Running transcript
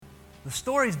The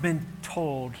story's been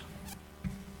told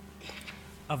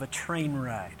of a train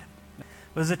ride.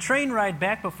 It was a train ride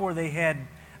back before they had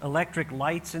electric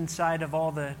lights inside of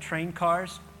all the train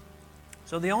cars.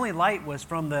 So the only light was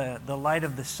from the light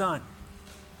of the sun.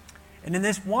 And in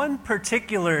this one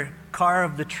particular car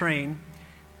of the train,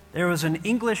 there was an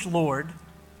English lord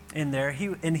in there.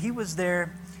 He was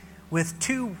there with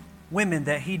two women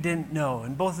that he didn't know.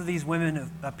 And both of these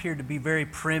women appeared to be very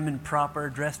prim and proper,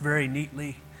 dressed very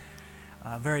neatly,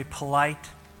 very polite.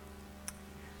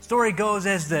 Story goes,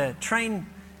 as the train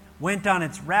went on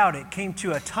its route, it came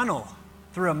to a tunnel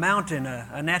through a mountain,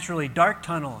 a naturally dark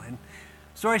tunnel. And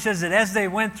story says that as they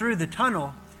went through the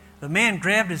tunnel, the man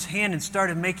grabbed his hand and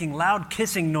started making loud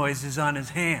kissing noises on his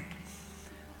hand.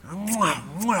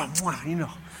 Mwah, mwah, mwah,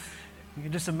 you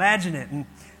can just imagine it. And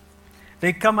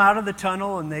they come out of the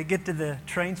tunnel and they get to the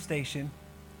train station.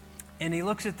 And he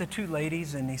looks at the two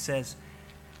ladies and he says,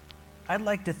 "I'd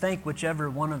like to thank whichever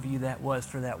one of you that was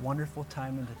for that wonderful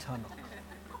time in the tunnel."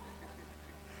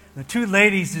 The two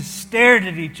ladies just stared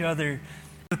at each other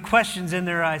with questions in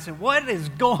their eyes and, "What is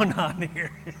going on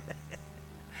here?"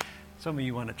 Some of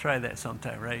you want to try that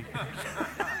sometime, right?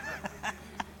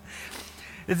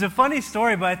 It's a funny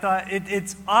story, but I thought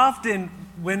it's often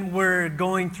when we're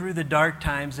going through the dark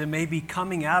times and maybe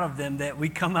coming out of them that we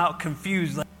come out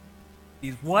confused. Like,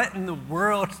 what in the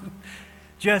world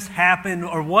just happened,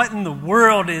 or what in the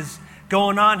world is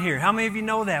going on here? How many of you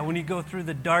know that when you go through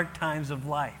the dark times of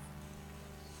life?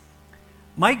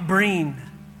 Mike Breen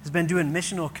has been doing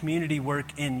missional community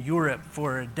work in Europe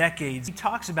for decades. He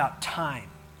talks about time.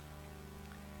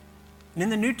 And in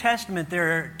the New Testament,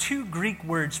 there are two Greek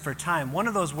words for time. One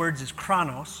of those words is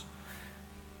chronos,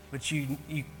 which you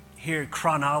hear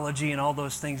chronology and all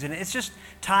those things, and it's just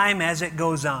time as it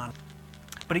goes on.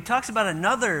 But he talks about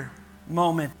another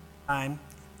moment in time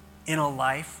in a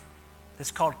life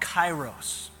that's called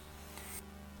kairos.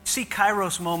 You see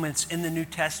kairos moments in the New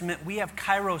Testament. We have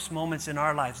kairos moments in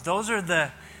our lives. Those are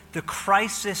the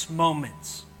crisis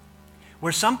moments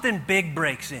where something big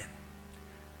breaks in.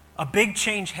 A big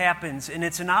change happens, and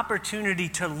it's an opportunity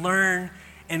to learn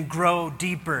and grow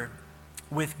deeper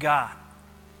with God.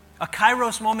 A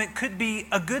kairos moment could be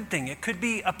a good thing. It could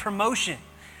be a promotion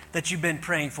that you've been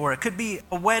praying for. It could be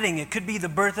a wedding. It could be the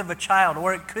birth of a child,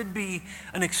 or it could be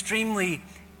an extremely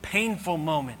painful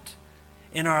moment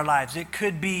in our lives. It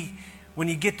could be when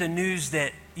you get the news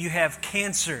that you have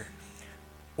cancer,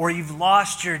 or you've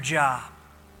lost your job,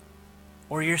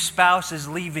 or your spouse is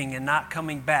leaving and not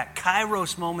coming back.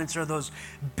 Kairos moments are those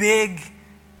big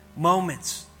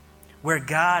moments where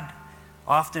God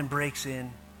often breaks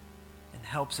in and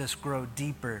helps us grow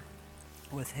deeper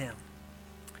with Him.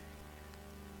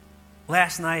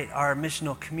 Last night, our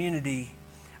missional community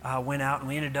went out and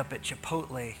we ended up at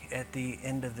Chipotle at the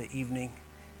end of the evening.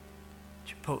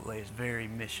 Chipotle is very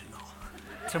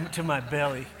missional to my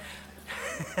belly.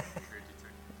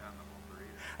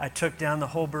 I took down the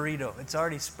whole burrito. It's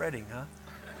already spreading, huh?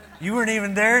 You weren't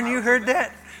even there and you heard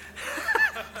that?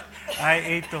 I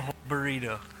ate the whole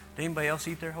burrito. Did anybody else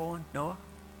eat their whole one? Noah?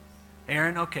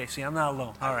 Aaron? Okay, see, I'm not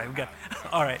alone. All right,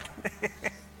 all right.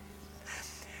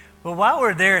 Well, while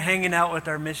we're there hanging out with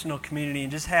our missional community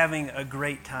and just having a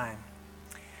great time,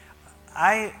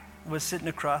 I was sitting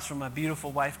across from my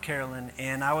beautiful wife, Carolyn,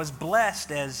 and I was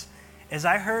blessed as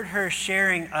I heard her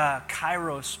sharing a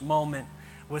kairos moment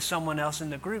with someone else in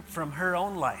the group from her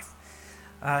own life.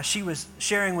 She was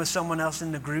sharing with someone else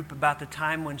in the group about the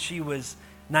time when she was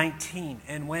 19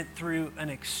 and went through an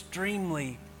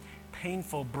extremely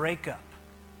painful breakup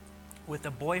with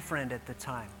a boyfriend at the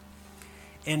time.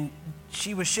 And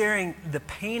she was sharing the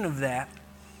pain of that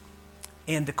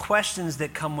and the questions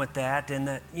that come with that.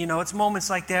 And it's moments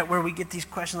like that where we get these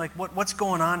questions like, what's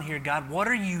going on here, God? What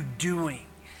are you doing?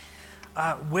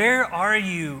 Where are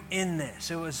you in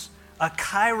this? It was a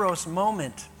kairos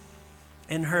moment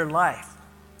in her life.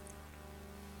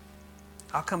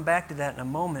 I'll come back to that in a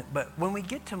moment, but when we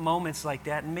get to moments like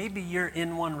that, and maybe you're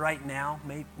in one right now,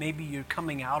 maybe you're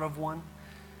coming out of one.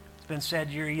 It's been said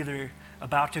you're either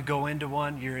about to go into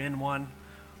one, you're in one,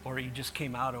 or you just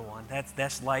came out of one.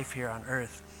 That's life here on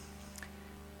earth.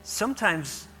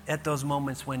 Sometimes at those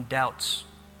moments when doubts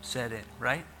set in,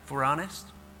 right? If we're honest.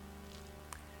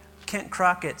 Kent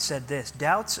Crockett said this: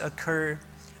 doubts occur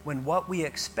when what we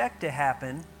expect to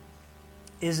happen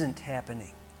isn't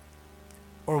happening,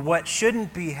 or what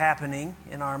shouldn't be happening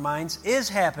in our minds is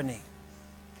happening.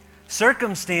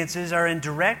 Circumstances are in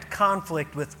direct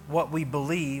conflict with what we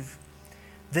believe.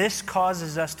 This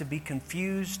causes us to be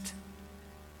confused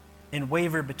and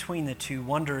waver between the two,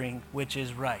 wondering which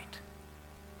is right.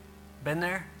 Been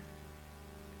there?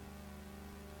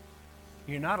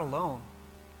 You're not alone.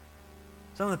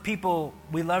 Some of the people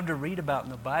we love to read about in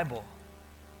the Bible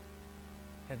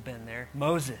have been there.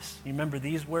 Moses, you remember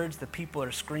these words? The people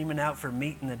are screaming out for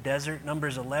meat in the desert.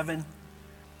 Numbers 11.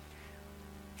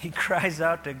 He cries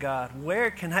out to God, where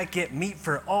can I get meat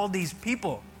for all these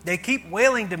people? They keep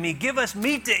wailing to me, give us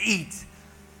meat to eat.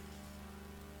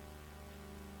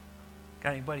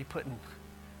 Got anybody putting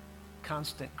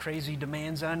constant crazy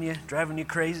demands on you, driving you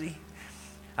crazy?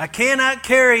 I cannot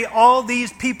carry all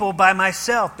these people by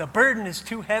myself. The burden is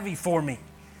too heavy for me.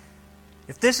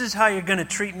 If this is how you're going to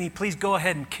treat me, please go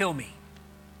ahead and kill me.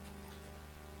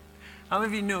 How many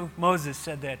of you knew Moses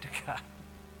said that to God?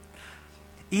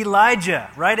 Elijah,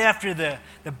 right after the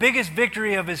biggest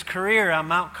victory of his career on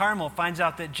Mount Carmel, finds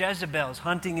out that Jezebel is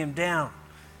hunting him down.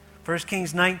 1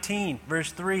 Kings 19,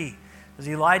 verse 3. As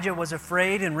Elijah was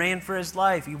afraid and ran for his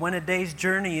life, he went a day's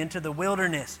journey into the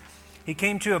wilderness. He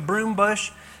came to a broom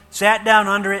bush, sat down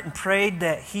under it, and prayed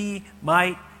that he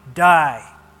might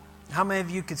die. How many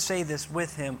of you could say this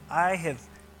with him? I have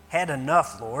had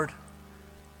enough, Lord.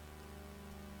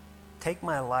 Take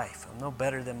my life. I'm no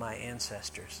better than my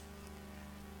ancestors.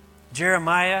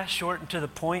 Jeremiah, short and to the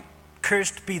point,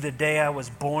 cursed be the day I was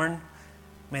born.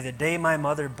 May the day my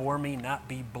mother bore me not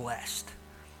be blessed.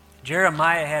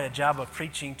 Jeremiah had a job of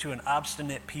preaching to an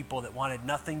obstinate people that wanted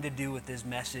nothing to do with his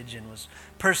message and was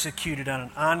persecuted on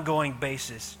an ongoing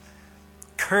basis.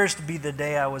 Cursed be the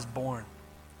day I was born.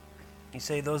 You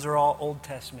say those are all Old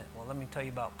Testament. Well, let me tell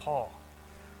you about Paul.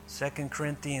 2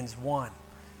 Corinthians 1.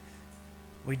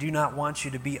 We do not want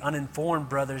you to be uninformed,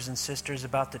 brothers and sisters,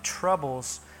 about the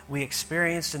troubles we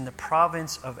experienced in the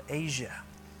province of Asia.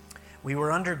 We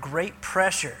were under great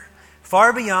pressure,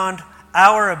 far beyond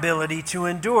our ability to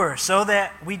endure, so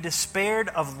that we despaired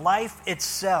of life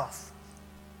itself.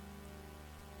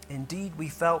 Indeed, we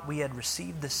felt we had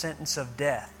received the sentence of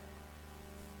death.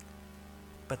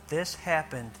 But this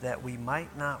happened that we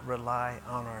might not rely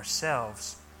on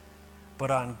ourselves, but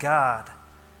on God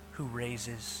who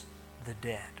raises the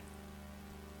dead.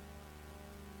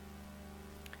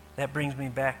 That brings me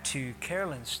back to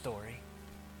Carolyn's story.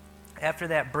 After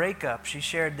that breakup, she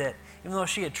shared that even though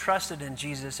she had trusted in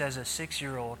Jesus as a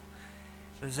 6-year-old,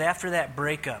 it was after that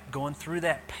breakup, going through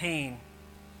that pain,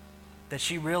 that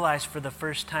she realized for the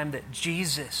first time that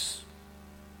Jesus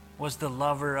was the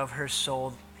lover of her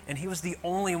soul, and he was the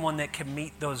only one that could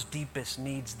meet those deepest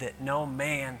needs that no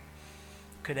man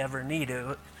could ever meet.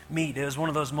 It was one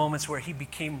of those moments where he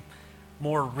became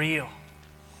more real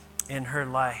in her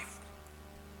life.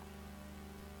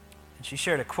 And she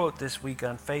shared a quote this week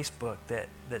on Facebook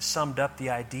that summed up the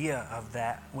idea of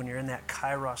that when you're in that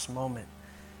kairos moment.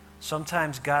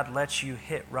 Sometimes God lets you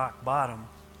hit rock bottom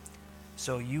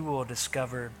so you will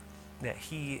discover that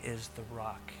he is the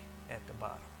rock at the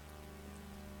bottom.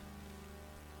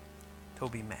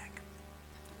 Toby Mac.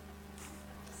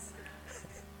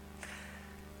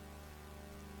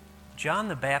 John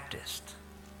the Baptist,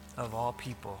 of all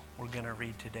people we're going to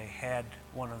read today, had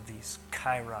one of these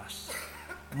kairos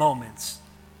moments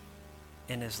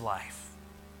in his life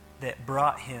that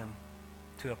brought him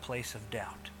to a place of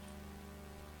doubt.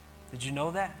 Did you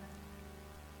know that?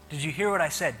 Did you hear what I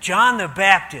said? John the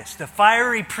Baptist, the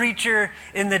fiery preacher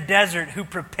in the desert who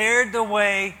prepared the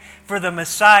way for the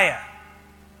Messiah,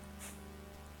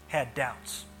 had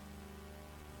doubts.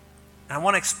 And I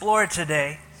want to explore it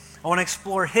today. I want to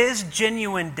explore his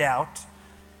genuine doubt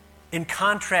in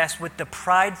contrast with the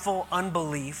prideful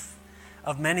unbelief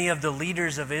of many of the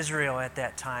leaders of Israel at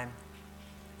that time.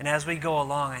 And as we go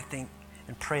along, I think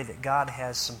and pray that God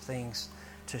has some things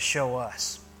to show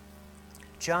us.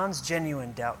 John's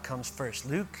genuine doubt comes first.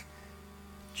 Luke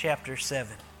chapter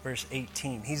 7, verse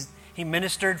 18. He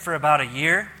ministered for about a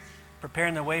year,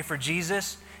 preparing the way for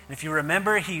Jesus. And if you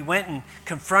remember, he went and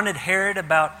confronted Herod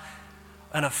about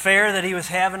an affair that he was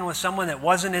having with someone that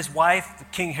wasn't his wife.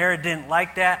 King Herod didn't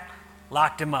like that,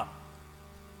 locked him up.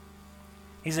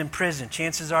 He's in prison.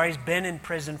 Chances are he's been in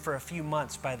prison for a few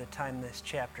months by the time this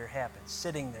chapter happens,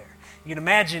 sitting there. You can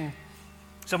imagine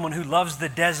someone who loves the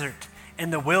desert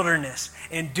and the wilderness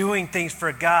and doing things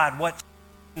for God, what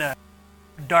a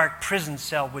dark prison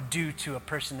cell would do to a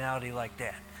personality like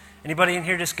that. Anybody in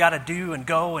here just got to do and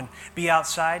go and be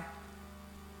outside?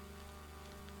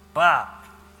 Bob,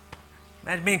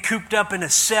 imagine being cooped up in a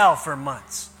cell for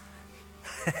months.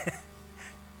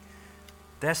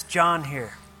 That's John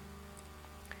here.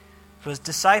 So his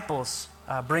disciples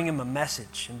bring him a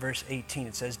message in verse 18.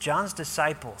 It says, John's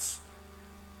disciples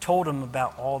told him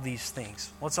about all these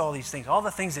things. What's all these things? All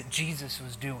the things that Jesus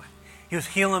was doing. He was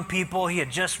healing people. He had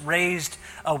just raised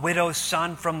a widow's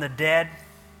son from the dead.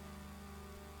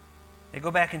 They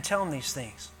go back and tell him these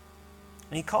things.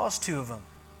 And he calls two of them.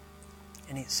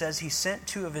 And it says he sent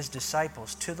two of his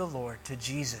disciples to the Lord, to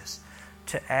Jesus,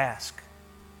 to ask,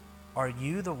 "Are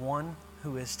you the one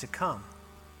who is to come?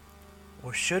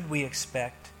 Or should we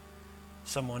expect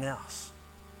someone else?"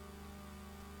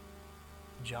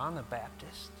 John the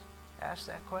Baptist asked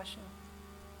that question.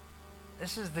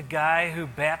 This is the guy who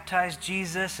baptized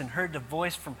Jesus and heard the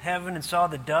voice from heaven and saw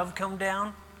the dove come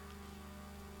down.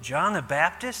 John the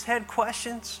Baptist had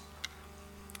questions.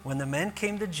 When the men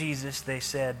came to Jesus, they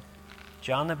said,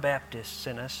 "John the Baptist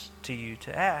sent us to you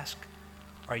to ask,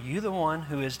 are you the one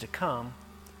who is to come,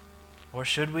 or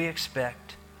should we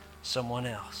expect someone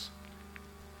else?"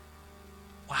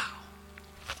 Wow.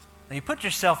 Now you put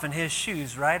yourself in his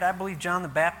shoes, right? I believe John the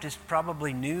Baptist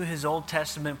probably knew his Old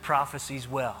Testament prophecies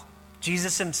well.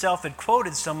 Jesus himself had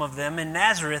quoted some of them in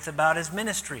Nazareth about his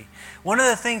ministry. One of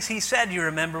the things he said, you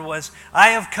remember, was, "I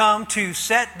have come to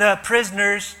set the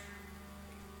prisoners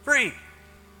free."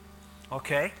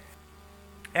 Okay.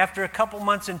 After a couple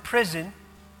months in prison,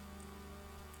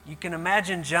 you can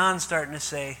imagine John starting to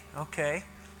say, "Okay,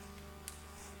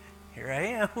 here I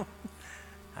am.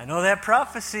 I know that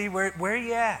prophecy. Where are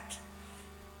you at?"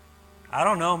 I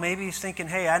don't know. Maybe he's thinking,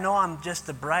 "Hey, I know I'm just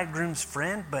the bridegroom's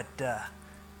friend, but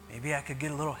maybe I could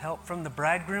get a little help from the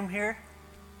bridegroom here.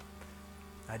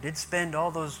 I did spend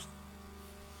all those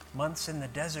months in the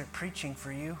desert preaching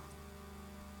for you."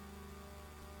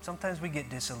 Sometimes we get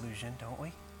disillusioned, don't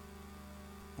we?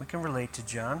 We can relate to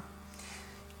John.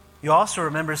 You also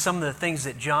remember some of the things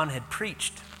that John had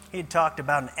preached. He had talked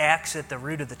about an axe at the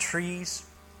root of the trees,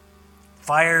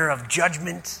 fire of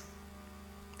judgment,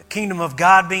 the kingdom of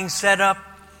God being set up.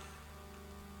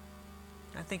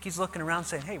 I think he's looking around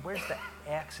saying, "Hey, where's that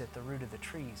axe at the root of the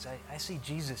trees? I see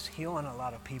Jesus healing a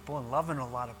lot of people and loving a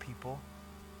lot of people,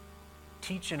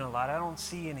 teaching a lot. I don't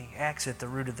see any axe at the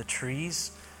root of the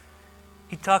trees."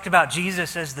 He talked about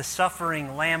Jesus as the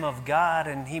suffering Lamb of God,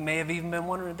 and he may have even been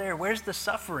wondering there, where's the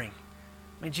suffering?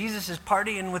 I mean, Jesus is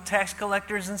partying with tax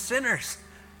collectors and sinners.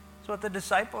 That's what the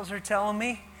disciples are telling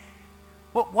me.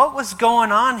 What was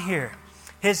going on here?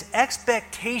 His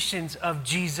expectations of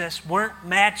Jesus weren't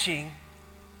matching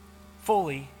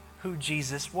fully who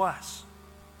Jesus was.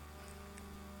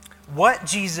 What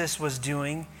Jesus was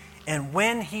doing and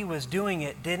when he was doing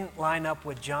it didn't line up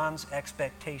with John's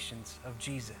expectations of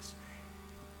Jesus.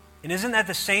 And isn't that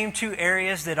the same two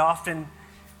areas that often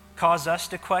cause us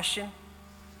to question?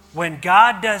 When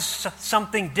God does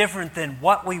something different than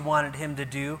what we wanted him to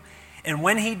do, and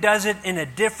when he does it in a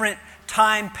different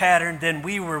time pattern than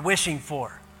we were wishing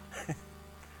for.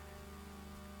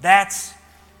 That's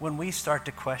when we start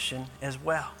to question as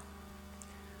well.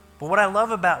 But what I love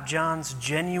about John's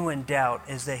genuine doubt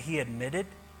is that he admitted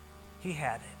he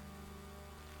had it.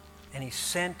 And he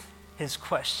sent his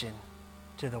question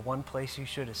to the one place you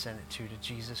should have sent it to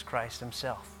Jesus Christ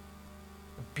himself.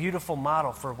 A beautiful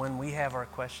model for when we have our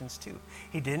questions too.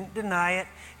 He didn't deny it.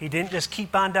 He didn't just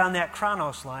keep on down that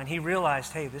Chronos line. He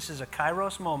realized, hey, this is a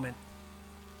Kairos moment.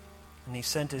 And he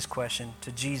sent his question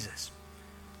to Jesus.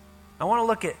 I want to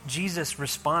look at Jesus'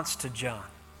 response to John.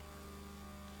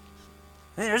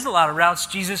 There's a lot of routes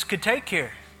Jesus could take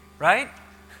here, right?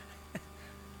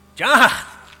 John,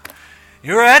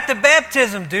 you were at the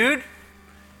baptism, dude.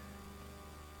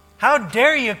 How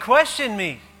dare you question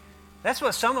me? That's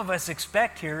what some of us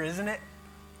expect here, isn't it?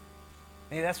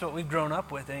 Maybe that's what we've grown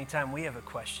up with anytime we have a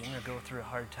question or go through a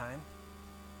hard time.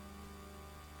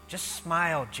 Just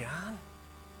smile, John.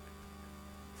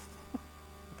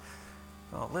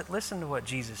 Well, listen to what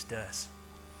Jesus does.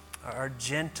 Our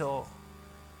gentle,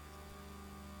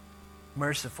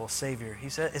 merciful Savior.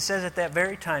 It says at that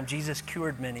very time, Jesus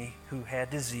cured many who had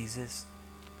diseases,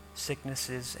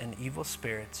 sicknesses, and evil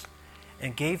spirits,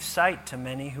 and gave sight to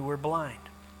many who were blind.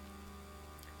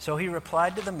 So he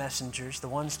replied to the messengers, the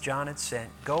ones John had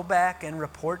sent, "Go back and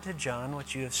report to John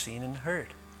what you have seen and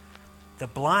heard. The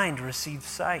blind receive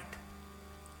sight.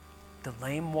 The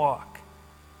lame walk.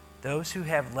 Those who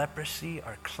have leprosy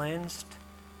are cleansed.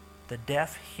 The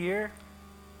deaf hear.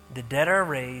 The dead are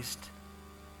raised.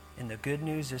 And the good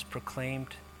news is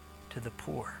proclaimed to the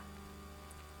poor."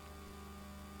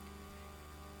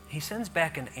 He sends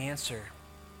back an answer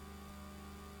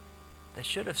that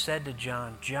should have said to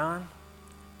John, "John,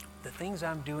 the things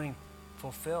I'm doing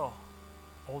fulfill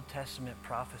Old Testament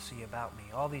prophecy about me.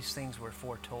 All these things were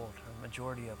foretold, a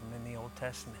majority of them in the Old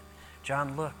Testament.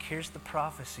 John, look, here's the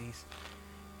prophecies.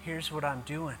 Here's what I'm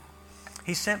doing."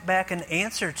 He sent back an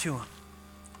answer to him.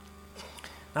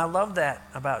 And I love that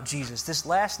about Jesus. This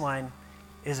last line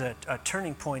is a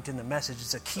turning point in the message.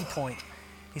 It's a key point.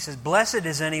 He says, "Blessed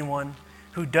is anyone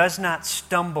who does not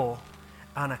stumble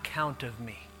on account of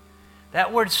me."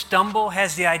 That word stumble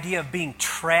has the idea of being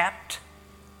trapped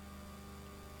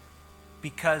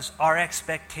because our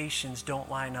expectations don't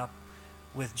line up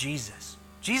with Jesus.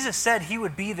 Jesus said he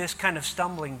would be this kind of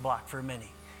stumbling block for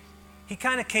many. He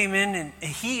kind of came in and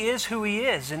he is who he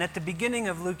is. And at the beginning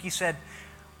of Luke, he said,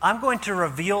 I'm going to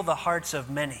reveal the hearts of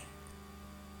many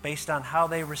based on how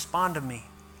they respond to me.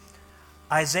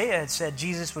 Isaiah had said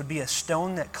Jesus would be a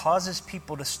stone that causes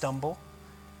people to stumble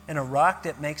and a rock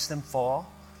that makes them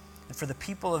fall. And for the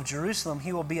people of Jerusalem,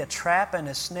 he will be a trap and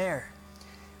a snare.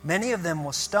 Many of them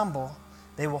will stumble.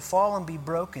 They will fall and be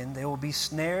broken. They will be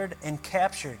snared and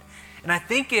captured. And I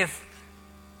think if,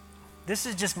 this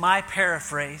is just my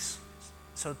paraphrase,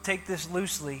 so take this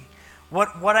loosely,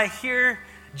 what I hear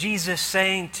Jesus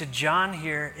saying to John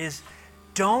here is,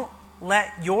 don't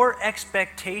let your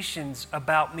expectations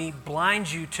about me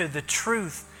blind you to the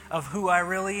truth of who I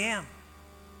really am.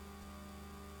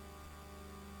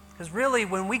 Because really,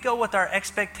 when we go with our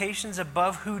expectations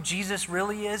above who Jesus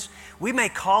really is, we may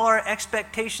call our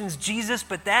expectations Jesus,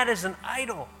 but that is an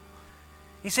idol.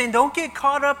 He's saying, don't get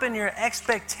caught up in your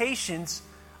expectations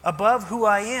above who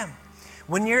I am.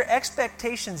 When your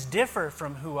expectations differ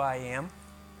from who I am,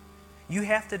 you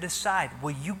have to decide,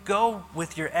 will you go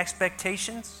with your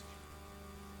expectations,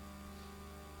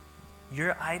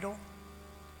 your idol,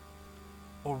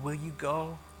 or will you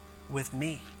go with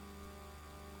me?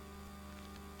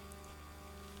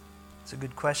 It's a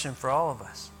good question for all of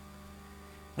us.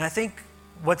 And I think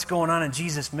what's going on in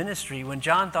Jesus' ministry, when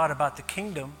John thought about the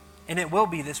kingdom, and it will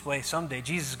be this way someday,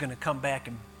 Jesus is going to come back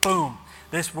and boom,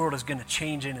 this world is going to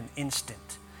change in an instant.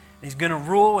 And he's going to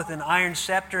rule with an iron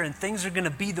scepter, and things are going to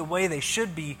be the way they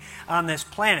should be on this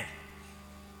planet.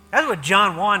 That's what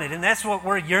John wanted, and that's what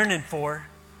we're yearning for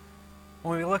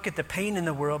when we look at the pain in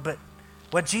the world. But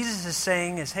what Jesus is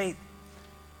saying is, hey,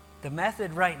 the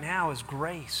method right now is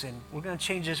grace, and we're going to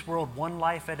change this world one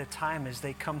life at a time as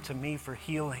they come to me for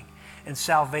healing and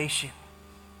salvation.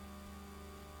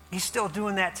 He's still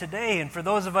doing that today, and for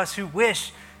those of us who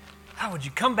wish, how would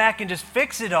you come back and just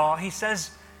fix it all? He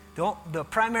says the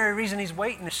primary reason he's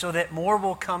waiting is so that more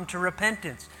will come to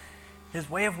repentance. His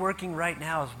way of working right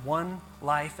now is one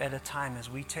life at a time as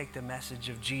we take the message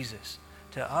of Jesus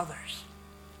to others.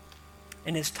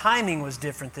 And his timing was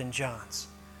different than John's.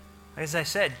 As I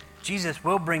said, Jesus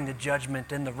will bring the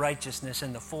judgment and the righteousness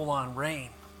and the full-on reign.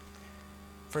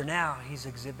 For now, he's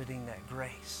exhibiting that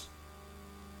grace.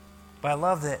 But I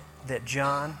love that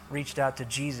John reached out to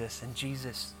Jesus, and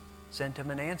Jesus sent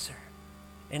him an answer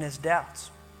in his doubts.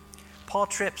 Paul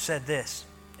Tripp said this,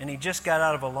 and he just got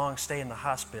out of a long stay in the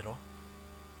hospital,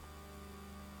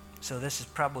 so this is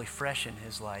probably fresh in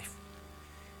his life.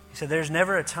 He said, there's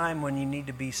never a time when you need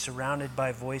to be surrounded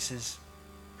by voices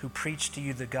who preach to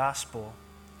you the gospel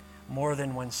more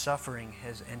than when suffering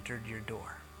has entered your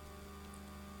door.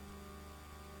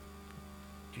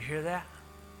 Do you hear that?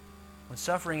 When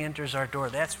suffering enters our door,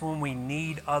 that's when we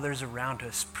need others around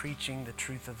us preaching the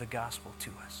truth of the gospel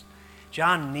to us.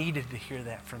 John needed to hear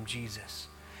that from Jesus.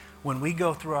 When we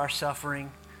go through our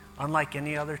suffering, unlike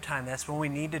any other time, that's when we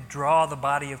need to draw the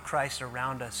body of Christ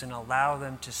around us and allow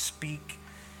them to speak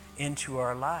into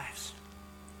our lives.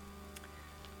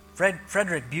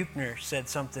 Frederick Buechner said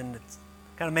something that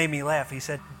kind of made me laugh. He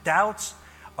said, doubts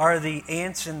are the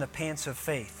ants in the pants of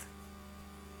faith.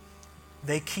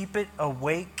 They keep it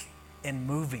awake and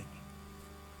moving.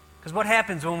 Because what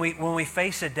happens when we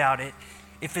face a doubt,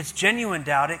 if it's genuine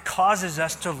doubt, it causes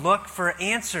us to look for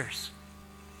answers.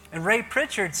 And Ray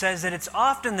Pritchard says that it's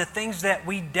often the things that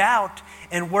we doubt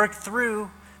and work through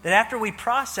that after we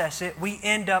process it, we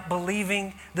end up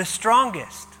believing the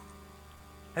strongest.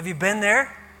 Have you been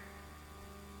there?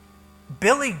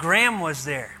 Billy Graham was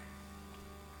there.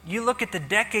 You look at the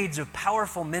decades of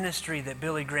powerful ministry that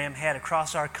Billy Graham had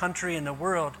across our country and the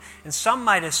world, and some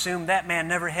might assume that man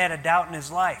never had a doubt in his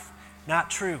life.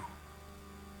 Not true.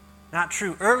 Not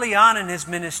true. Early on in his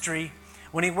ministry,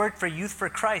 when he worked for Youth for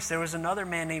Christ, there was another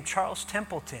man named Charles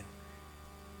Templeton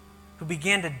who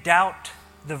began to doubt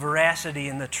the veracity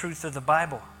and the truth of the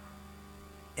Bible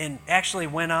and actually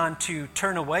went on to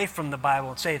turn away from the Bible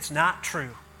and say it's not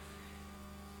true.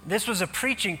 This was a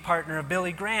preaching partner of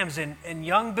Billy Graham's, and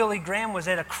young Billy Graham was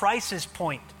at a crisis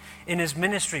point in his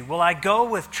ministry. Will I go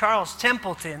with Charles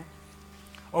Templeton,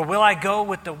 or will I go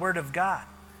with the Word of God?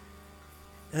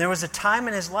 And there was a time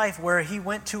in his life where he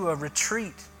went to a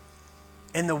retreat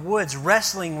in the woods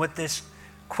wrestling with this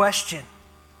question.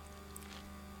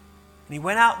 And he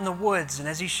went out in the woods, and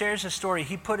as he shares his story,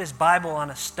 he put his Bible on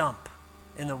a stump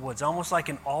in the woods, almost like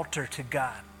an altar to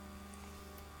God.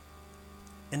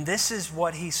 And this is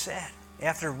what he said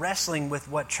after wrestling with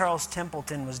what Charles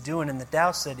Templeton was doing and the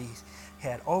doubts that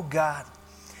had. Oh God,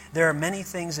 there are many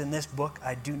things in this book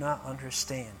I do not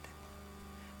understand.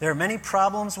 There are many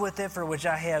problems with it for which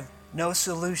I have no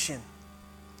solution.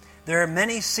 There are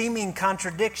many seeming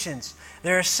contradictions.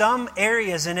 There are some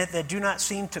areas in it that do not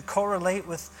seem to correlate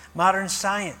with modern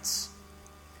science.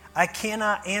 I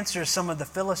cannot answer some of the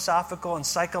philosophical and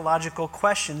psychological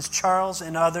questions Charles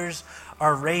and others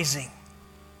are raising.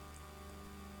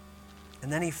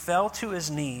 And then he fell to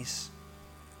his knees.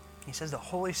 He says the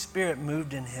Holy Spirit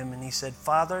moved in him, and he said,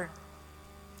 Father,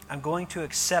 I'm going to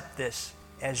accept this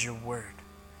as your word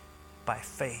by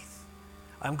faith.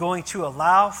 I'm going to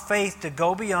allow faith to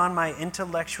go beyond my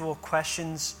intellectual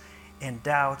questions and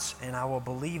doubts, and I will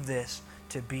believe this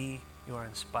to be your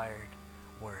inspired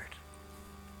word.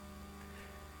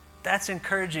 That's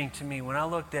encouraging to me when I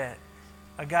looked at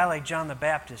a guy like John the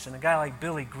Baptist and a guy like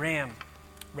Billy Graham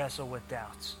wrestle with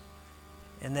doubts.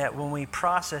 And that when we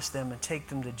process them and take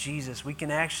them to Jesus, we can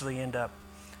actually end up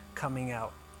coming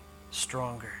out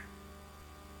stronger.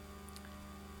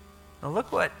 Now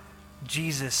look what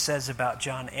Jesus says about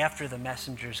John after the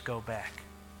messengers go back.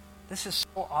 This is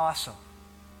so awesome.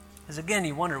 Because again,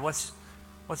 you wonder, what's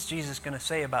Jesus going to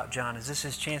say about John? Is this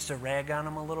his chance to rag on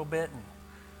him a little bit?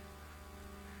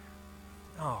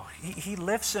 He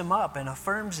lifts him up and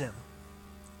affirms him.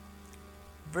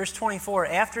 Verse 24,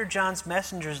 after John's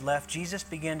messengers left, Jesus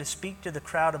began to speak to the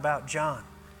crowd about John.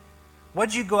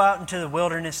 What'd you go out into the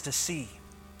wilderness to see?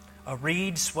 A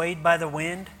reed swayed by the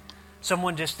wind?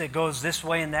 Someone just that goes this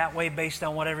way and that way based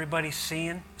on what everybody's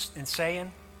seeing and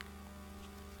saying?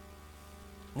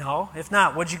 No. If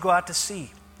not, what'd you go out to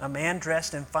see? A man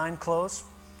dressed in fine clothes?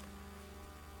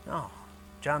 No.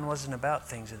 John wasn't about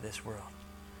things of this world.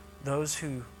 Those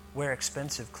who wear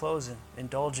expensive clothes and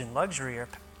indulge in luxury are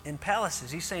in palaces.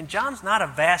 He's saying John's not a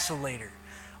vacillator.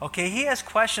 Okay, he has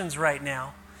questions right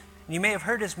now. You may have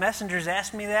heard his messengers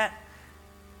ask me that.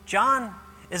 John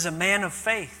is a man of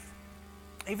faith.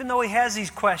 Even though he has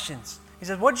these questions. He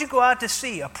says, what'd you go out to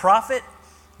see? A prophet?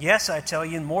 Yes, I tell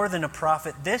you, more than a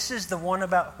prophet. This is the one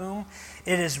about whom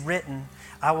it is written,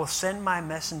 I will send my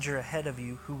messenger ahead of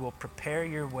you who will prepare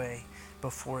your way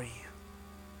before you.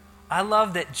 I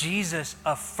love that Jesus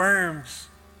affirms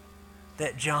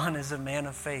that John is a man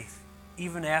of faith,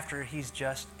 even after he's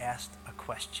just asked a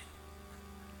question.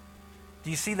 Do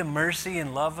you see the mercy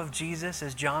and love of Jesus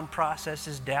as John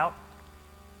processes doubt?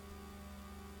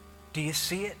 Do you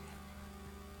see it?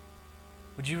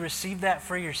 Would you receive that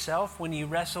for yourself when you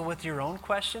wrestle with your own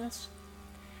questions?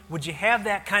 Would you have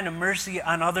that kind of mercy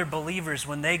on other believers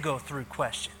when they go through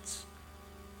questions?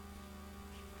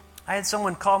 I had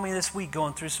someone call me this week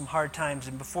going through some hard times,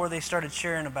 and before they started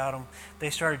sharing about them, they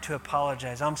started to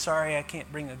apologize. I'm sorry I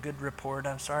can't bring a good report.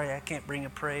 I'm sorry I can't bring a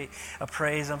praise.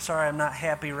 I'm sorry I'm not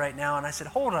happy right now. And I said,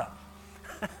 hold up.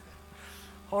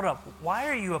 Hold up. Why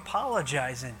are you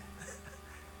apologizing?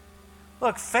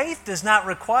 Look, faith does not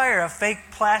require a fake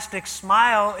plastic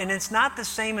smile, and it's not the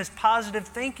same as positive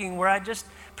thinking where I just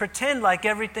pretend like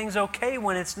everything's okay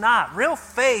when it's not. Real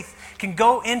faith can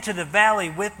go into the valley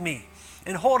with me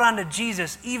and hold on to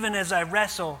Jesus even as I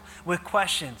wrestle with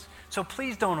questions. So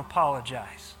please don't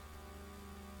apologize.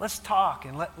 Let's talk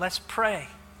and let's pray.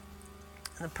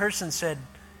 And the person said,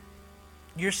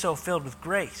 you're so filled with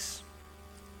grace.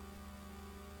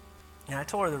 And I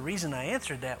told her the reason I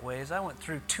answered that way is I went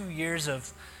through 2 years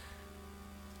of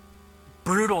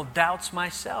brutal doubts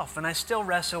myself, and I still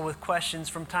wrestle with questions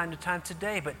from time to time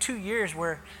today. But 2 years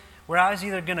where I was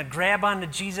either going to grab onto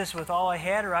Jesus with all I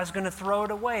had or I was going to throw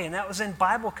it away, and that was in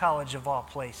Bible college of all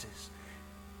places.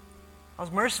 I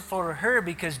was merciful to her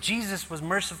because Jesus was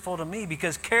merciful to me,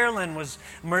 because Carolyn was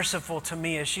merciful to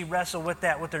me as she wrestled with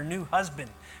that with her new husband,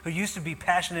 who used to be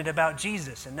passionate about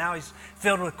Jesus, and now he's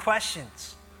filled with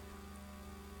questions.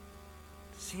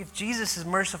 See, if Jesus is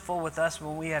merciful with us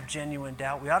when we have genuine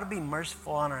doubt, we ought to be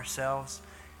merciful on ourselves.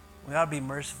 We ought to be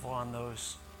merciful on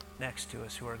those next to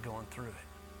us who are going through it.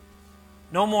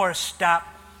 No more stop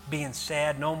being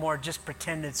sad. No more just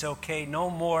pretend it's okay. No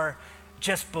more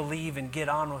just believe and get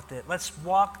on with it. Let's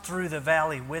walk through the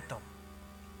valley with them,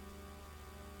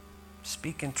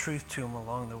 speaking truth to them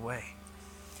along the way.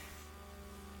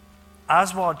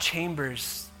 Oswald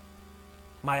Chambers,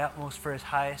 My Utmost for His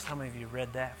Highest. How many of you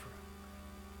read that?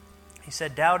 He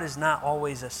said, doubt is not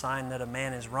always a sign that a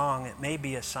man is wrong. It may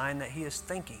be a sign that he is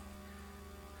thinking.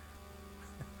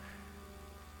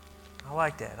 I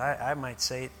like that. I might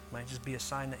say it might just be a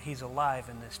sign that he's alive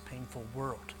in this painful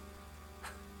world.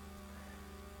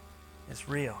 It's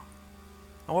real.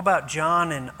 And what about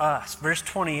John and us? Verse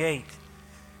 28,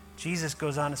 Jesus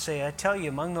goes on to say, I tell you,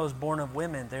 among those born of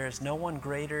women, there is no one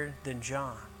greater than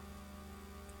John.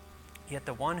 Yet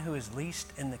the one who is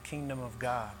least in the kingdom of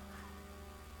God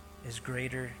is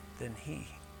greater than he.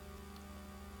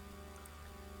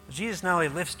 Jesus not only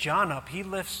lifts John up, he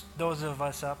lifts those of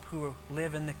us up who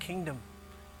live in the kingdom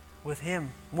with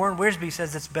him. Warren Wiersbe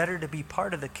says it's better to be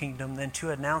part of the kingdom than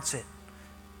to announce it.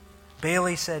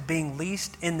 Bailey said being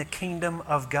least in the kingdom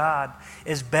of God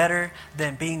is better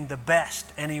than being the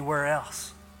best anywhere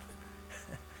else.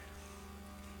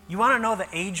 You want to know the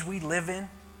age we live in?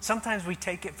 Sometimes we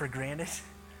take it for granted.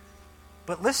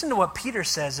 But listen to what Peter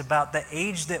says about the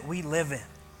age that we live in.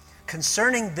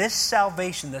 Concerning this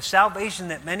salvation, the salvation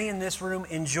that many in this room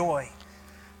enjoy,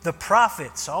 the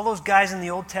prophets, all those guys in the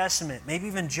Old Testament, maybe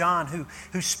even John,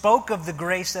 who spoke of the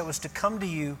grace that was to come to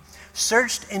you,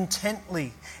 searched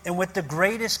intently and with the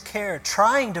greatest care,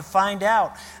 trying to find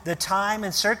out the time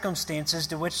and circumstances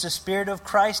to which the Spirit of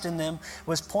Christ in them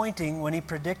was pointing when he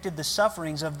predicted the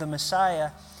sufferings of the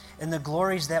Messiah and the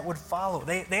glories that would follow.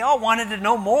 They all wanted to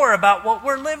know more about what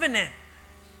we're living in.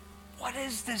 What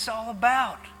is this all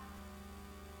about?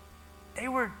 They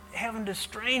were having to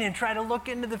strain and try to look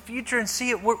into the future and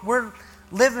see it. We're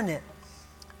living it.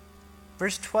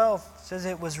 Verse 12 says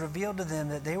it was revealed to them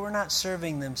that they were not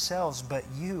serving themselves, but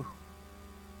you,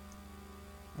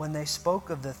 when they spoke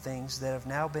of the things that have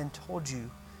now been told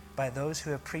you by those who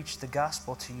have preached the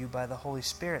gospel to you by the Holy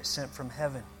Spirit sent from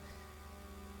heaven.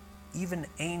 Even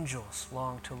angels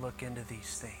long to look into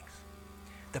these things.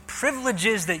 The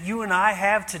privileges that you and I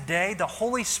have today, the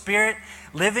Holy Spirit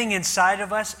living inside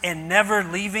of us and never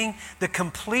leaving, the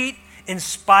complete,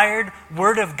 inspired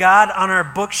Word of God on our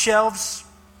bookshelves,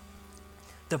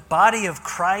 the body of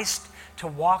Christ to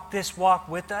walk this walk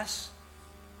with us,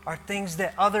 are things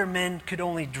that other men could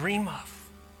only dream of.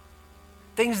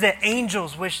 Things that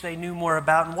angels wish they knew more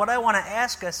about. And what I want to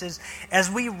ask us is, as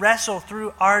we wrestle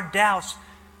through our doubts,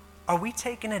 are we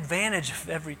taking advantage of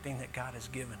everything that God has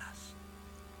given us?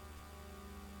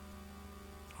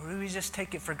 Or do we just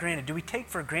take it for granted? Do we take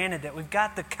for granted that we've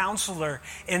got the counselor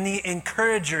and the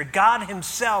encourager, God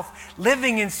himself,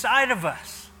 living inside of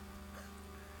us?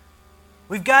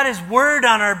 We've got his word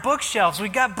on our bookshelves.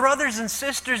 We've got brothers and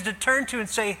sisters to turn to and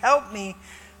say, help me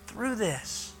through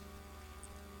this.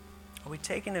 Are we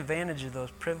taking advantage of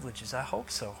those privileges? I hope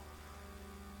so.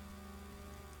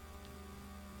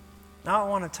 Now I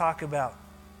want to talk about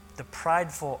the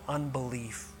prideful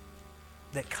unbelief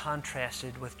that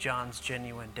contrasted with John's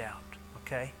genuine doubt.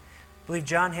 Okay? I believe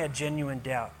John had genuine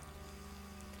doubt.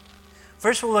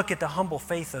 First we'll look at the humble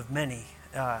faith of many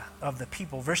of the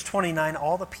people. Verse 29,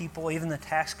 all the people, even the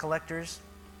tax collectors,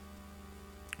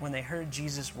 when they heard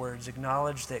Jesus' words,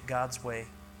 acknowledged that God's way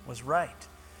was right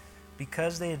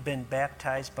because they had been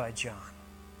baptized by John.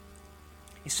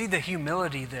 You see the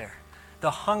humility there,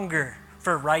 the hunger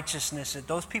for righteousness that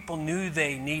those people knew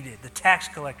they needed. The tax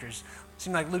collectors. It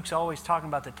seemed like Luke's always talking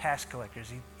about the tax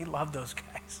collectors. He loved those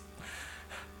guys.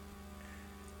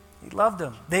 He loved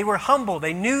them. They were humble.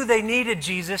 They knew they needed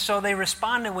Jesus, so they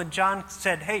responded when John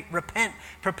said, hey, repent,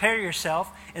 prepare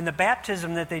yourself. And the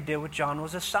baptism that they did with John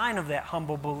was a sign of that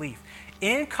humble belief.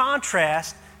 In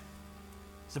contrast,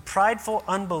 the prideful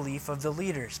unbelief of the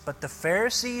leaders. But the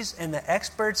Pharisees and the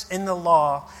experts in the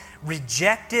law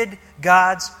rejected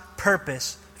God's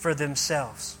purpose for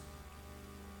themselves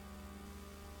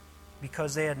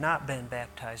because they had not been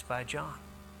baptized by John.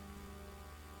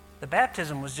 The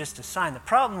baptism was just a sign. The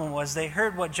problem was they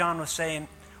heard what John was saying,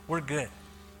 we're good,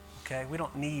 okay? We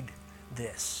don't need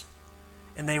this.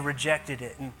 And they rejected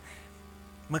it. And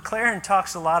McLaren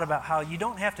talks a lot about how you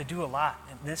don't have to do a lot.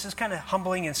 And this is kind of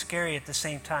humbling and scary at the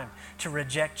same time, to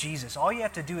reject Jesus. All you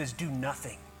have to do is do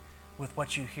nothing with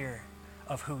what you hear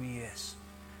of who he is.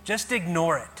 Just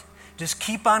ignore it. Just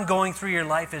keep on going through your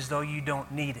life as though you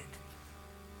don't need it.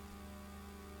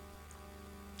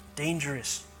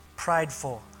 Dangerous,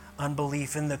 prideful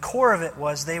unbelief. And the core of it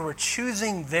was they were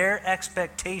choosing their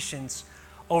expectations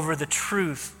over the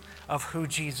truth of who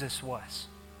Jesus was.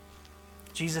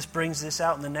 Jesus brings this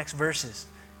out in the next verses.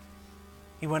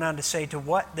 He went on to say, to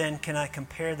what then can I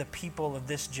compare the people of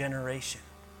this generation?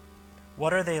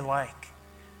 What are they like?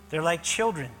 They're like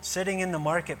children sitting in the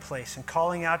marketplace and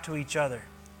calling out to each other.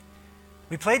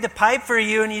 We played the pipe for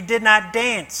you and you did not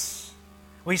dance.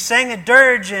 We sang a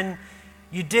dirge and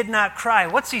you did not cry.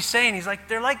 What's he saying? He's like,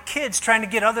 they're like kids trying to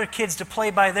get other kids to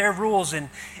play by their rules. And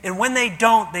when they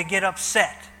don't, they get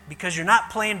upset because you're not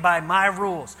playing by my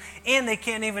rules. And they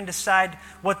can't even decide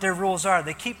what their rules are.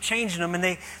 They keep changing them.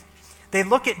 And they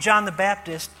look at John the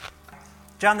Baptist.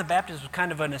 John the Baptist was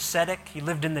kind of an ascetic. He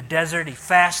lived in the desert. He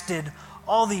fasted.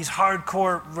 All these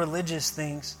hardcore religious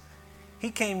things.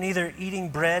 He came neither eating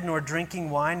bread nor drinking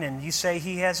wine. And you say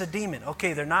he has a demon.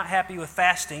 Okay, they're not happy with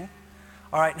fasting.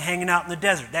 all right, and hanging out in the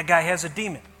desert. That guy has a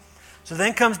demon. So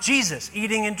then comes Jesus,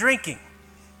 eating and drinking.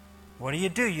 What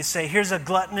do? You say, here's a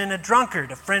glutton and a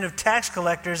drunkard, a friend of tax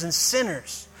collectors and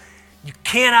sinners. You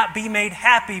cannot be made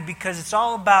happy because it's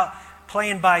all about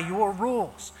playing by your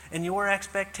rules and your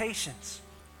expectations.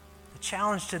 The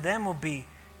challenge to them will be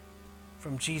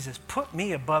from Jesus, put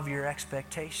me above your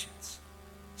expectations.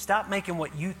 Stop making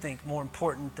what you think more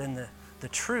important than the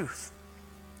truth.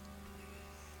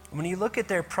 When you look at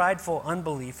their prideful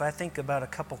unbelief, I think about a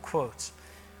couple quotes.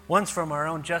 One's from our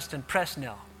own Justin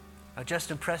Presnell, a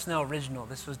Justin Presnell original.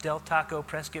 This was Del Taco,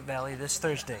 Prescott Valley, this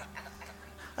Thursday.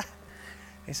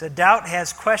 He said, doubt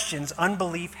has questions,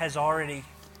 unbelief has already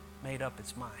made up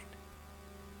its mind.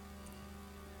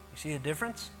 You see the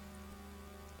difference?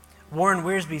 Warren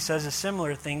Wiersbe says a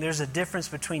similar thing. There's a difference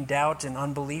between doubt and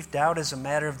unbelief. Doubt is a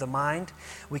matter of the mind.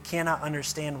 We cannot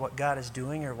understand what God is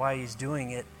doing or why He's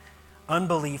doing it.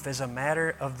 Unbelief is a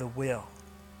matter of the will.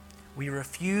 We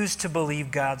refuse to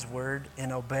believe God's word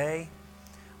and obey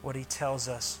what He tells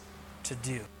us to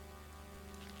do.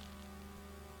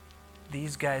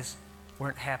 These guys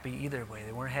weren't happy either way.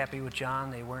 They weren't happy with John.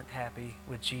 They weren't happy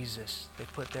with Jesus. They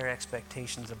put their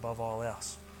expectations above all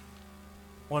else.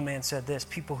 One man said this,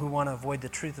 people who want to avoid the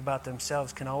truth about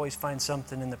themselves can always find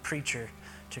something in the preacher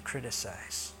to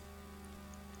criticize.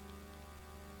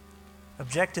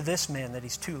 Object to this man that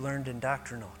he's too learned and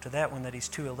doctrinal, to that one that he's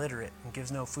too illiterate and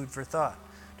gives no food for thought,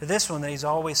 to this one that he's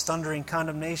always thundering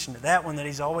condemnation, to that one that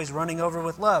he's always running over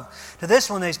with love, to this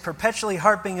one that he's perpetually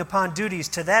harping upon duties,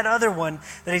 to that other one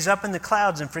that he's up in the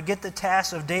clouds and forget the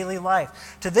tasks of daily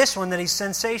life, to this one that he's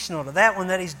sensational, to that one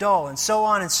that he's dull, and so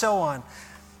on and so on.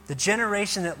 The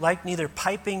generation that liked neither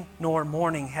piping nor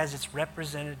mourning has its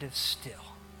representatives still.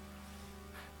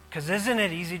 Because isn't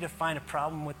it easy to find a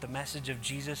problem with the message of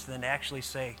Jesus than to actually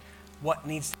say, what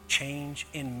needs to change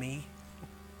in me?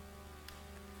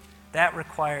 That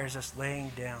requires us laying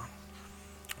down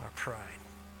our pride.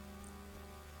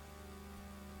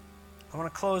 I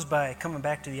want to close by coming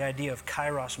back to the idea of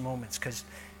kairos moments, because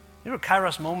there were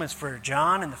kairos moments for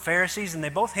John and the Pharisees, and they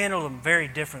both handled them very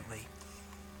differently.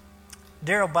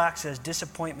 Darrell Bock says,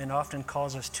 disappointment often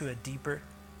calls us to a deeper,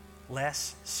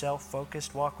 less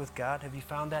self-focused walk with God. Have you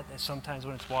found that sometimes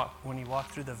when you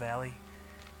walk through the valley,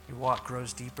 your walk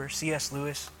grows deeper? C.S.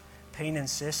 Lewis, pain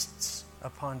insists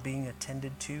upon being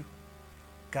attended to.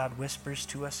 God whispers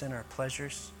to us in our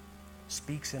pleasures,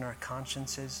 speaks in our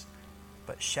consciences,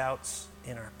 but shouts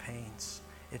in our pains.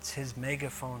 It's His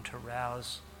megaphone to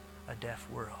rouse a deaf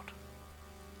world.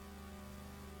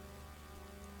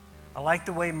 I like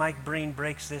the way Mike Breen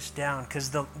breaks this down, because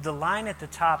the line at the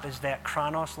top is that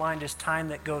chronos line, just time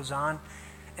that goes on.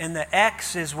 And the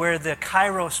X is where the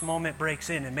kairos moment breaks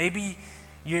in. And maybe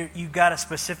you've got a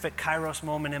specific kairos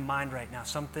moment in mind right now,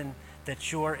 something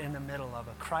that you're in the middle of,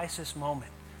 a crisis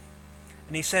moment.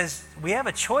 And he says, we have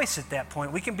a choice at that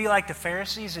point. We can be like the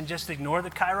Pharisees and just ignore the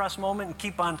kairos moment and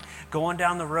keep on going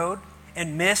down the road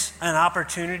and miss an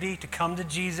opportunity to come to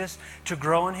Jesus, to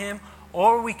grow in Him.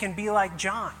 Or we can be like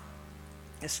John.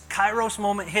 This kairos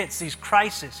moment hits, these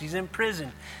crises, he's in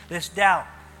prison, this doubt.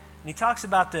 And he talks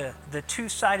about the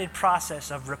two-sided process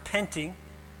of repenting,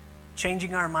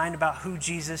 changing our mind about who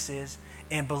Jesus is,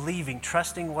 and believing,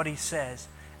 trusting what He says.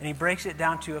 And he breaks it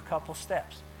down to a couple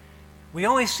steps. We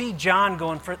only see John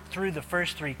going through the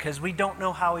first three because we don't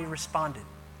know how he responded.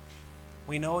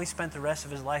 We know he spent the rest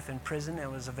of his life in prison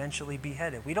and was eventually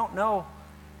beheaded. We don't know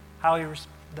how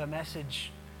the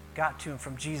message got to him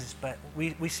from Jesus, but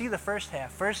we see the first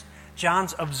half. First,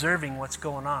 John's observing what's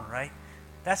going on, right?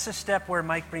 That's the step where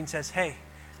Mike Breen says, hey,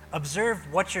 observe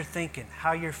what you're thinking,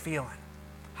 how you're feeling,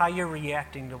 how you're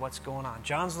reacting to what's going on.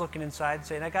 John's looking inside and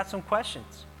saying, I got some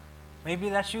questions. Maybe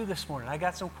that's you this morning. I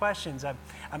got some questions. I'm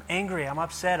angry. I'm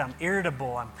upset. I'm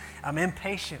irritable. I'm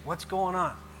impatient. What's going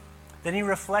on? Then you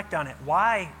reflect on it.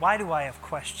 Why do I have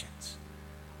questions?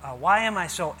 Why am I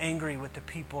so angry with the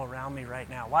people around me right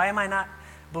now? Why am I not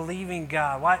believing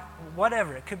God?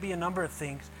 Whatever. It could be a number of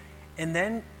things. And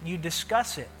then you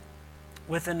discuss it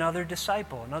with another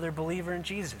disciple, another believer in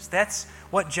Jesus. That's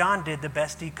what John did the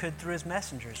best he could through his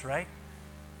messengers, right?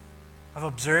 I've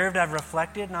observed, I've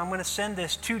reflected, and I'm going to send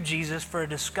this to Jesus for a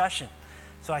discussion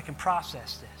so I can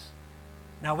process this.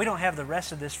 Now, we don't have the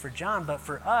rest of this for John, but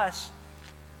for us,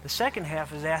 the second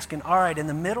half is asking, all right, in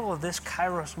the middle of this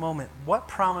kairos moment, what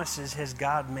promises has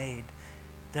God made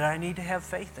that I need to have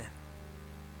faith in?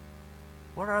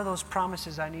 What are those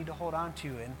promises I need to hold on to?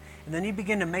 And then you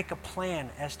begin to make a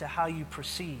plan as to how you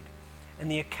proceed. And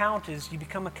the account is you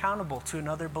become accountable to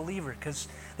another believer, because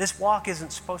this walk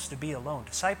isn't supposed to be alone.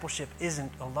 Discipleship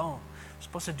isn't alone. We're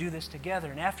supposed to do this together.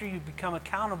 And after you become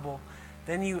accountable,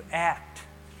 then you act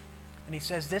And he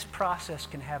says this process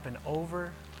can happen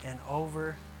over and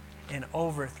over and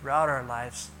over throughout our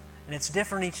lives. And it's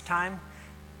different each time.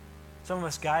 Some of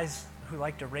us guys who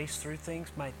like to race through things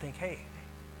might think, hey,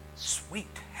 sweet,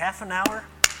 half an hour,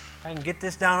 I can get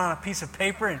this down on a piece of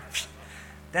paper, and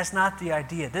that's not the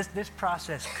idea. This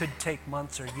process could take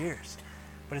months or years,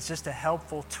 but it's just a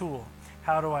helpful tool.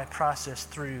 How do I process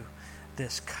through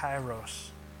this Kairos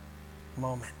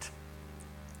moment?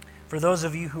 For those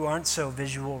of you who aren't so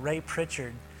visual, Ray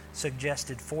Pritchard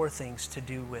suggested 4 things to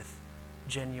do with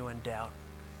genuine doubt.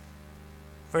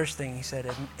 First thing he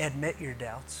said, admit your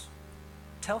doubts.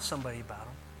 Tell somebody about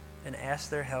them and ask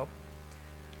their help.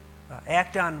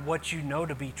 Act on what you know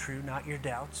to be true, not your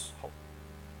doubts.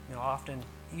 You know, often,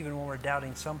 even when we're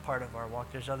doubting some part of our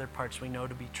walk, there's other parts we know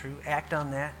to be true. Act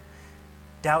on that.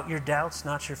 Doubt your doubts,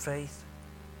 not your faith.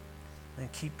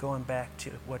 And keep going back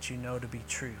to what you know to be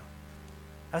true.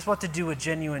 That's what to do with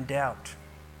genuine doubt.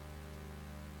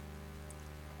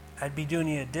 I'd be doing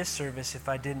you a disservice if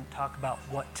I didn't talk about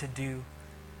what to do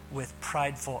with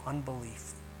prideful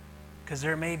unbelief. Because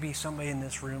there may be somebody in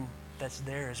this room that's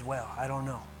there as well. I don't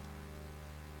know.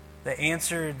 The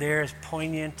answer there is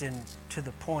poignant and to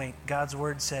the point. God's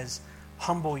word says,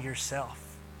 humble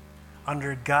yourself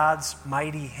under God's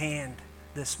mighty hand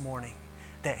this morning,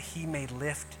 that he may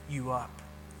lift you up.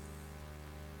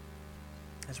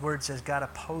 His word says God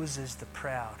opposes the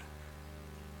proud,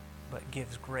 but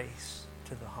gives grace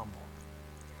to the humble.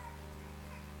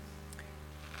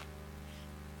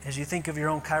 As you think of your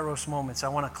own Kairos moments, I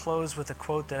want to close with a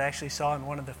quote that I actually saw on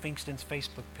one of the Finkston's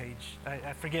Facebook page.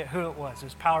 I forget who it was. It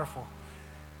was powerful.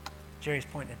 Jerry's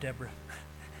pointing at Deborah.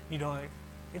 You know,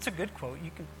 it's a good quote.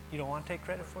 You don't want to take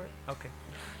credit for it? Okay.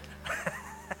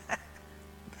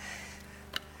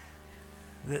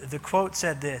 The quote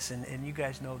said this, and you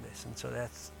guys know this, and so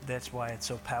that's why it's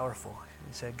so powerful.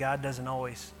 He said, God doesn't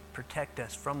always protect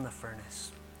us from the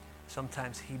furnace.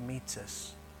 Sometimes he meets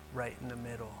us right in the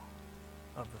middle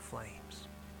of the flames.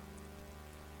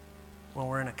 When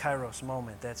we're in a Kairos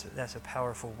moment, that's a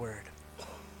powerful word.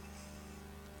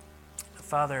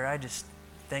 Father, I just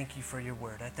thank you for your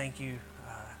word. I thank you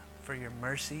for your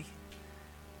mercy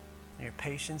and your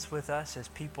patience with us as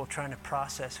people trying to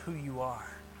process who you are.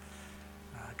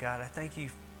 God, I thank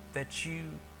you that you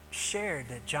shared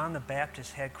that John the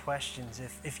Baptist had questions.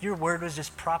 If your word was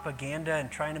just propaganda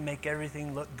and trying to make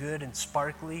everything look good and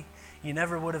sparkly, you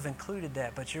never would have included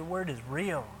that. But your word is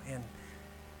real, and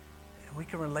we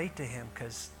can relate to him,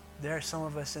 because there are some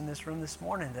of us in this room this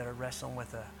morning that are wrestling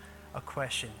with a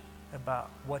question about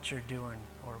what you're doing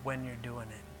or when you're doing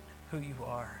it, who you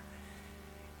are.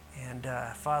 And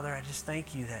Father, I just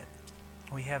thank you that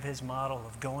we have his model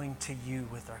of going to you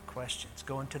with our questions,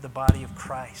 going to the body of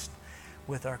Christ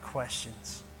with our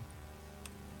questions.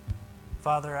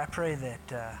 Father, I pray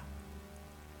that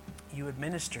you would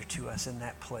minister to us in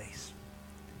that place.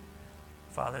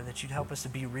 Father, that you'd help us to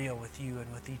be real with you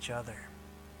and with each other,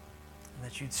 and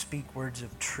that you'd speak words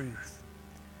of truth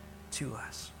to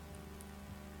us.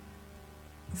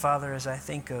 Father, as I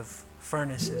think of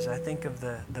furnaces, I think of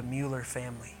the Mueller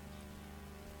family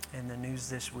and the news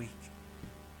this week.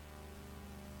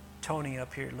 Tony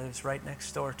up here lives right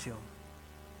next door to him.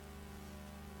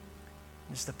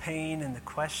 It's the pain and the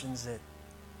questions that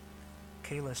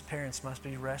Kayla's parents must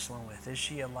be wrestling with. Is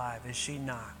she alive? Is she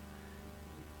not?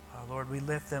 Lord, we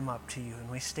lift them up to you, and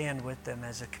we stand with them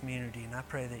as a community, and I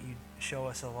pray that you show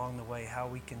us along the way how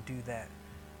we can do that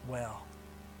well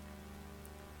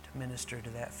to minister to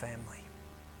that family.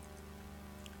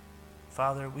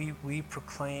 Father, we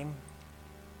proclaim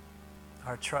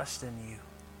our trust in you,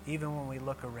 even when we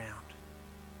look around.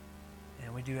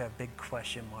 And we do have big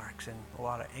question marks and a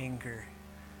lot of anger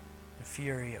and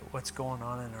fury at what's going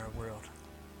on in our world.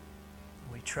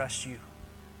 We trust you.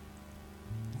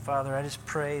 Father, I just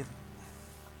pray,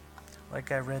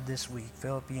 like I read this week,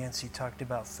 Philip Yancey talked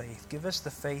about faith. Give us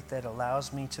the faith that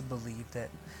allows me to believe that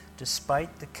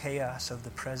despite the chaos of the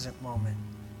present moment,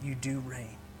 you do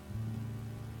reign.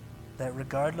 That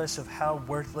regardless of how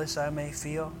worthless I may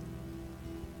feel,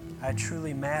 I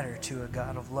truly matter to a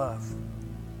God of love.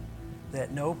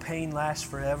 That no pain lasts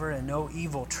forever and no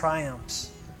evil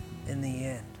triumphs in the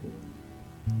end.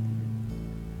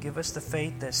 Give us the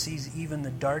faith that sees even the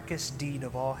darkest deed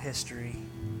of all history,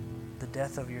 the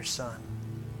death of your Son,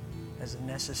 as a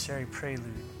necessary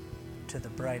prelude to the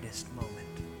brightest moment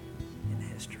in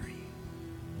history.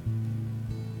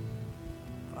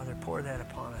 Father, pour that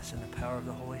upon us in the power of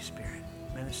the Holy Spirit.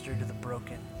 Minister to the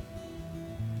broken.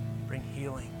 Bring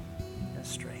healing and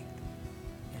strength.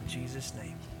 In Jesus'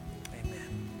 name,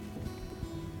 amen.